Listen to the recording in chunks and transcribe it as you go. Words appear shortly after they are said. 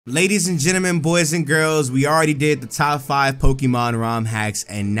Ladies and gentlemen, boys and girls, we already did the top 5 Pokemon ROM hacks,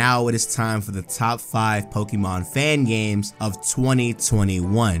 and now it is time for the top 5 Pokemon fan games of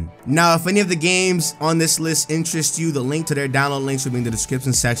 2021. Now, if any of the games on this list interest you, the link to their download links will be in the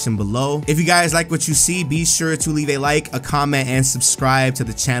description section below. If you guys like what you see, be sure to leave a like, a comment, and subscribe to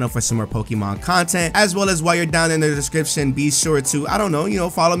the channel for some more Pokemon content, as well as while you're down in the description, be sure to,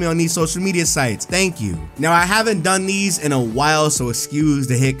 follow me on these social media sites. Thank you. Now, I haven't done these in a while, so excuse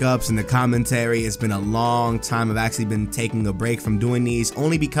the hiccups in the commentary. It's been a long time. I've actually been taking a break from doing these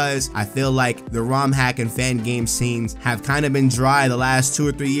only because I feel like the ROM hack and fan game scenes have kind of been dry the last 2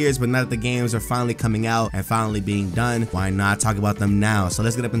 or 3 years, but now that the games are finally coming out and finally being done, why not talk about them now? So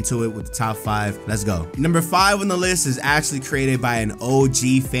let's get up into it with the top 5. Let's go. Number 5 on the list is actually created by an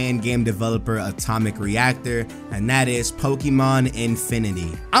OG fan game developer, Atomic Reactor, and that is Pokemon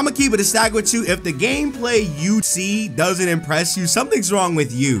Infinity. I'm gonna keep it a stack with you. If the gameplay you see doesn't impress you, something's wrong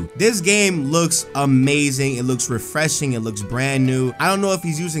with you. This game looks amazing. It looks refreshing. It looks brand new. I don't know if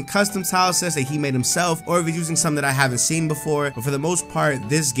he's using custom tile sets that he made himself or if he's using some that I haven't seen before, but for the most part,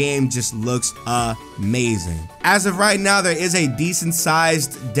 this game just looks amazing. As of right now, there is a decent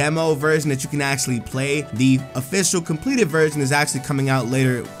sized demo version that you can actually play. The official completed version is actually coming out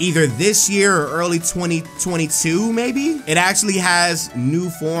later, either this year or early 2022, maybe. It actually has new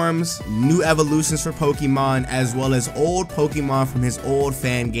forms, new evolutions for Pokemon, as well as old Pokemon from his old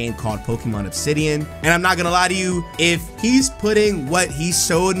fan game called Pokemon Obsidian. And I'm not gonna lie to you, if he's putting what he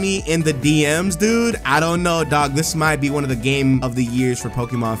showed me in the DMs, dude, I don't know, dog. This might be one of the game of the years for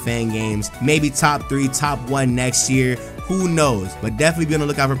Pokemon fan games. Maybe top 3, top 1 next year. Who knows? But definitely be on the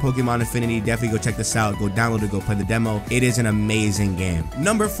lookout for Pokemon Infinity. Definitely go check this out. Go download it. Go play the demo. It is an amazing game.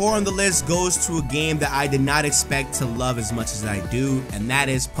 Number 4 on the list goes to a game that I did not expect to love as much as I do, and that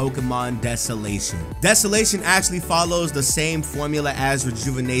is Pokemon Desolation. Desolation actually follows the same formula as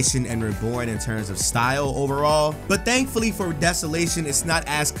Rejuvenation and Reborn in terms of style overall, but thankfully for Desolation, it's not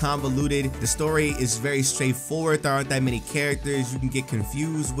as convoluted. The story is very straightforward. There aren't that many characters you can get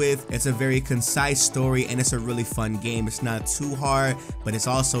confused with. It's a very concise story, and it's a really fun game. It's not too hard, but it's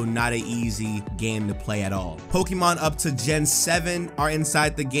also not an easy game to play at all. Pokemon up to Gen 7 are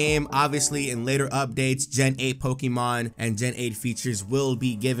inside the game. Obviously, in later updates, Gen 8 Pokemon and Gen 8 features will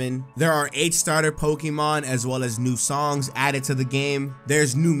be given. There are 8 starter Pokemon as well as new songs added to the game.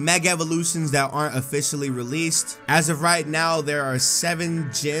 There's new Mega Evolutions that aren't officially released. As of right now, there are 7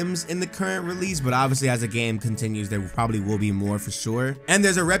 gyms in the current release, but obviously as the game continues, there probably will be more for sure. And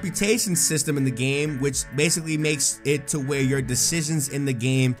there's a reputation system in the game, which basically makes it to where your decisions in the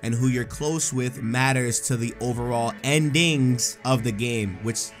game and who you're close with matters to the overall endings of the game,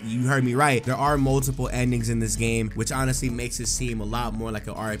 which you heard me right. There are multiple endings in this game, which honestly makes it seem a lot more like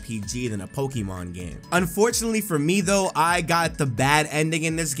an RPG than a Pokemon game. Unfortunately for me though, I got the bad ending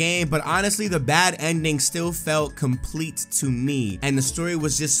in this game, but honestly the bad ending still felt complete to me, and the story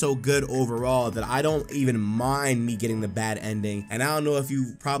was just so good overall that I don't even mind me getting the bad ending. And I don't know if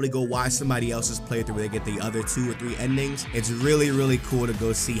you probably go watch somebody else's playthrough where they get the other 2 or 3 endings. It's really cool to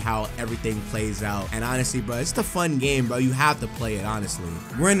go see how everything plays out, and honestly bro, it's a fun game, bro. You have to play it, honestly.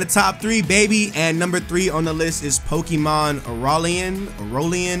 We're in the top 3, baby, and number 3 on the list is Pokemon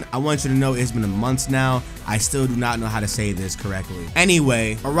Aurelian. I want you to know it's been months now. I still do not know how to say this correctly.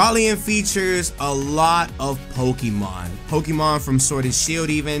 Anyway, Aurelian features a lot of Pokemon from Sword and Shield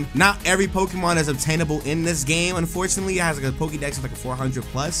even. Not every Pokemon is obtainable in this game, unfortunately. It has like a Pokédex of like a 400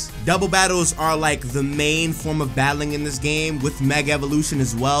 plus. Double battles are like the main form of battling in this game, with Mega Evolution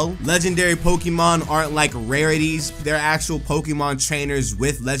as well. Legendary Pokemon aren't like rarities. They're actual Pokemon trainers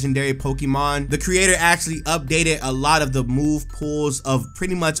with legendary Pokemon. The creator actually updated a lot of the move pools of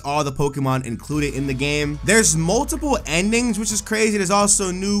pretty much all the Pokemon included in the game. There's multiple endings, which is crazy. There's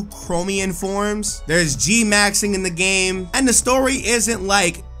also new Chromium forms. There's G-Maxing in the game, and the story isn't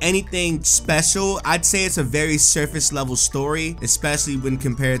like anything special. I'd say it's a very surface level story, especially when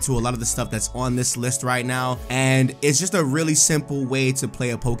compared to a lot of the stuff that's on this list right now, and it's just a really simple way to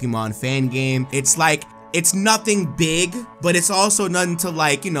play a Pokemon fan game. It's nothing big, but it's also nothing to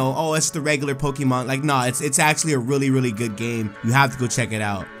like, oh, it's the regular Pokemon. Like, no, it's actually a really good game. You have to go check it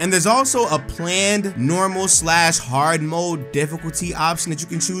out. And there's also a planned normal / hard mode difficulty option that you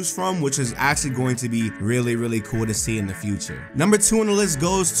can choose from, which is actually going to be really cool to see in the future. Number 2 on the list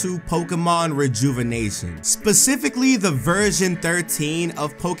goes to Pokemon Rejuvenation, specifically the version 13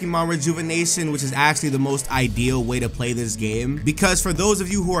 of Pokemon Rejuvenation, which is actually the most ideal way to play this game, because for those of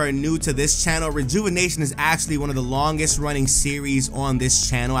you who are new to this channel, Rejuvenation is actually one of the longest running running series on this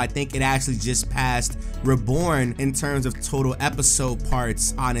channel. I think it actually just passed Reborn in terms of total episode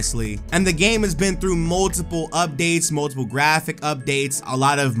parts, honestly. And the game has been through multiple updates, multiple graphic updates. A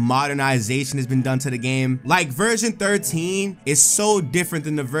lot of modernization has been done to the game. Like version 13 is so different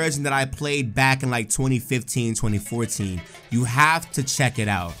than the version that I played back in like 2015, 2014. You have to check it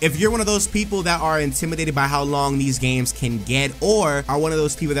out. If you're one of those people that are intimidated by how long these games can get, or are one of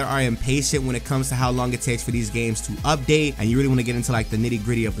those people that are impatient when it comes to how long it takes for these games to update, and you really want to get into like the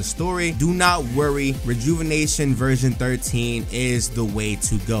nitty-gritty of the story, do not worry. Rejuvenation version 13 is the way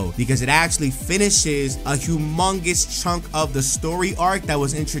to go, because it actually finishes a humongous chunk of the story arc that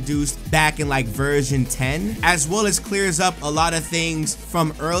was introduced back in like version 10, as well as clears up a lot of things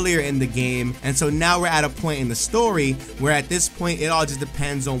from earlier in the game. And so now we're at a point in the story where at this point it all just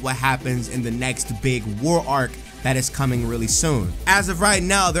depends on what happens in the next big war arc that is coming really soon. As of right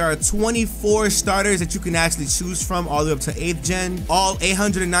now, there are 24 starters that you can actually choose from all the way up to 8th gen. All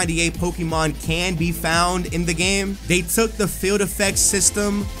 898 Pokemon can be found in the game. They took the field effects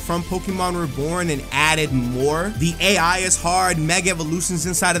system from Pokemon Reborn and added more. The AI is hard, Mega Evolutions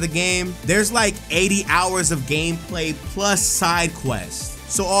inside of the game. There's like 80 hours of gameplay plus side quests.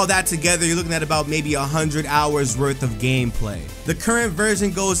 So all that together, you're looking at about maybe 100 hours worth of gameplay. The current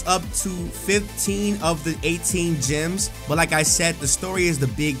version goes up to 15 of the 18 gyms, but like I said, the story is the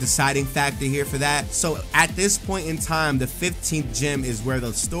big deciding factor here for that. So at this point in time, the 15th gym is where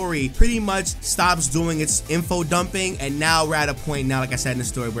the story pretty much stops doing its info dumping, and now we're at a point now, like I said in the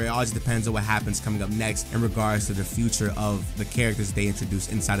story, where it all just depends on what happens coming up next in regards to the future of the characters they introduce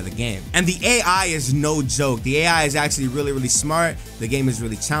inside of the game. And the AI is no joke. The AI is actually really, really smart. The game is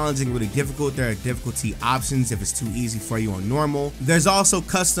really challenging, really difficult. There are difficulty options if it's too easy for you on normal. There's also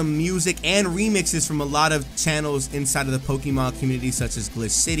custom music and remixes from a lot of channels inside of the Pokemon community, such as Glitch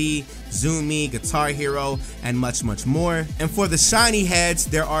City, Zoomy, Guitar Hero, and much, much more. And for the shiny heads,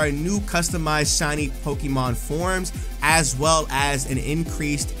 there are new customized shiny Pokemon forms, as well as an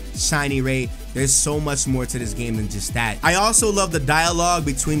increased shiny rate. There's so much more to this game than just that. I also love the dialogue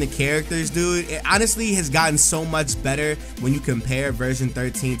between the characters, dude. It honestly has gotten so much better when you compare version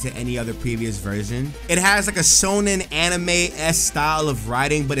 13 to any other previous version. It has like a shonen anime-esque style of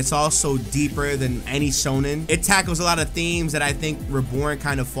writing, but it's also deeper than any shonen. It tackles a lot of themes that I think Reborn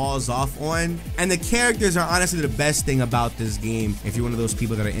kind of falls off on. And the characters are honestly the best thing about this game if you're one of those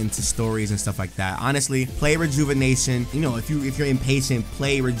people that are into stories and stuff like that. Honestly, play Rejuvenation. You know, if you're impatient,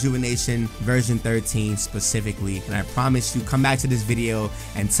 play Rejuvenation version 13 specifically, and I promise you, come back to this video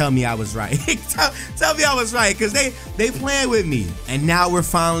and tell me I was right. tell me I was right, because they playing with me. And now we're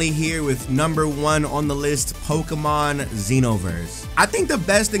finally here with number 1 on the list, Pokemon Xenoverse. I think the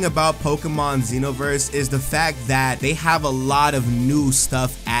best thing about Pokemon Xenoverse is the fact that they have a lot of new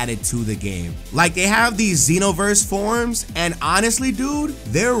stuff added to the game. Like, they have these Xenoverse forms, and honestly, dude,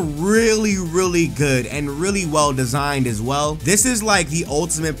 they're really, really good and really well designed as well. This is like the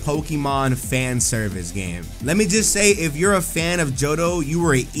ultimate Pokemon fan service game. Let me just say, if you're a fan of Johto, you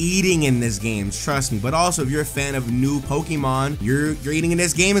are eating in this game, trust me. But also, if you're a fan of new Pokemon, you're eating in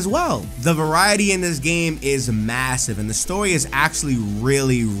this game as well. The variety in this game is massive, and the story is actually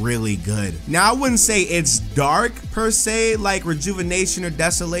really, really good. Now, I wouldn't say it's dark per se like Rejuvenation or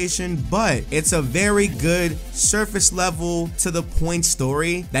Desolation, but it's a very good surface level to the point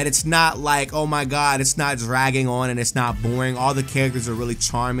story that it's not like, oh my god, it's not dragging on and it's not boring. All the characters are really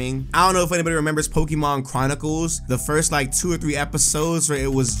charming. I don't know if anybody remembers Pokemon Chronicles, the first like 2 or 3 episodes where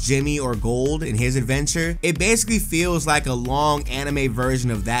it was Jimmy or Gold in his adventure. It basically feels like a long anime version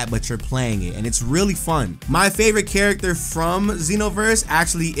of that, but you're playing it, and it's really fun. My favorite character from Xenoverse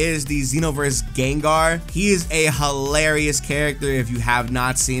actually is the Xenoverse Gengar. He is a hilarious character if you have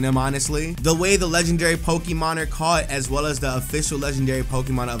not seen him, honestly. The way the legendary Pokemon are caught, as well as the official legendary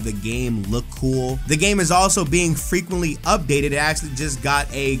Pokemon of the game, look cool. The game is also being frequently updated. It actually just got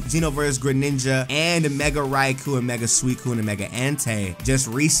a Xenoverse Greninja and a Mega Raikou and Mega Suicune and Mega Entei just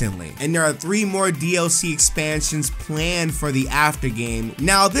recently. And there are 3 more DLC expansions planned for the after game.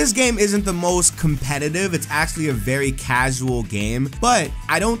 Now, this game isn't the most competitive. It's actually a very casual game, but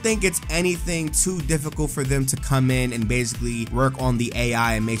I don't think it's anything too difficult for them to come in and basically work on the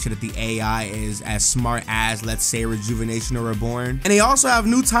AI and make sure that the AI is as smart as, let's say, Rejuvenation or Reborn. And they also have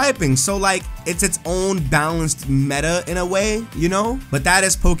new typing, so like it's its own balanced meta in a way, you know? But that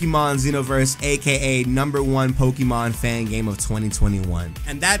is Pokemon Xenoverse, aka number 1 Pokemon fan game of 2021.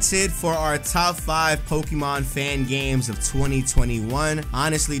 And that's it for our top 5 Pokemon fan games of 2021.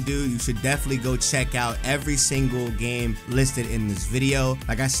 Honestly, dude, you should definitely go check out every single game listed in this video.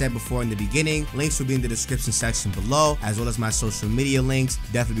 Like I said before in the beginning, links will be in the description section below, as well as my social media links.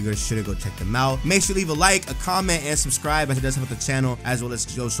 Definitely be sure to go check them out. Make sure to leave a like, a comment, and subscribe, as it does help the channel, as well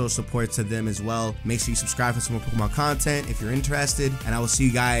as show support to them as well. Make sure you subscribe for some more Pokemon content if you're interested, and I will see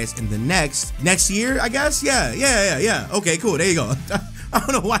you guys in the next year, I guess. Yeah. Okay, cool. There you go. I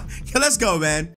don't know why. Yeah, let's go, man.